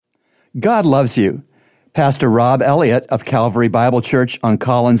God loves you. Pastor Rob Elliott of Calvary Bible Church on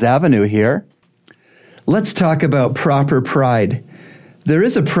Collins Avenue here. Let's talk about proper pride. There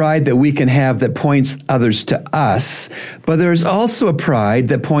is a pride that we can have that points others to us, but there's also a pride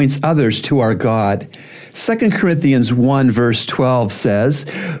that points others to our God. 2 Corinthians 1 verse 12 says,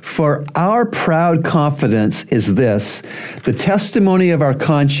 "For our proud confidence is this, the testimony of our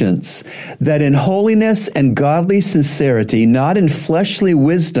conscience, that in holiness and godly sincerity, not in fleshly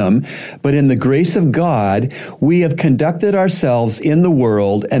wisdom, but in the grace of God, we have conducted ourselves in the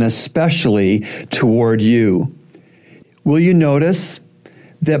world and especially toward you." Will you notice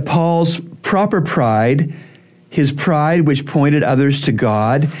that Paul's proper pride, his pride which pointed others to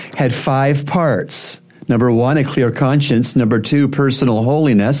God, had 5 parts. Number 1, a clear conscience. Number 2, personal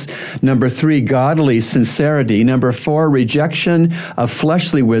holiness. Number 3, godly sincerity. Number 4, rejection of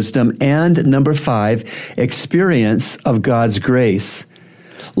fleshly wisdom. And number 5, experience of God's grace.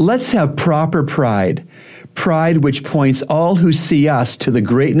 Let's have proper pride. Pride which points all who see us to the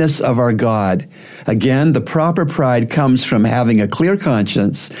greatness of our God. Again, the proper pride comes from having a clear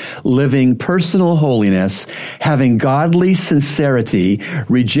conscience, living personal holiness, having godly sincerity,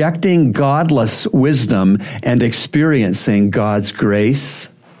 rejecting godless wisdom, and experiencing God's grace.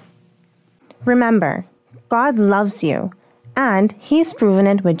 Remember, God loves you, and He's proven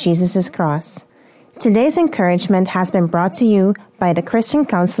it with Jesus' cross. Today's encouragement has been brought to you by the Christian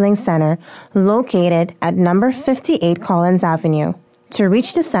Counseling Center located at number 58 Collins Avenue. To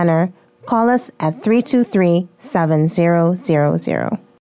reach the center, call us at 323-7000.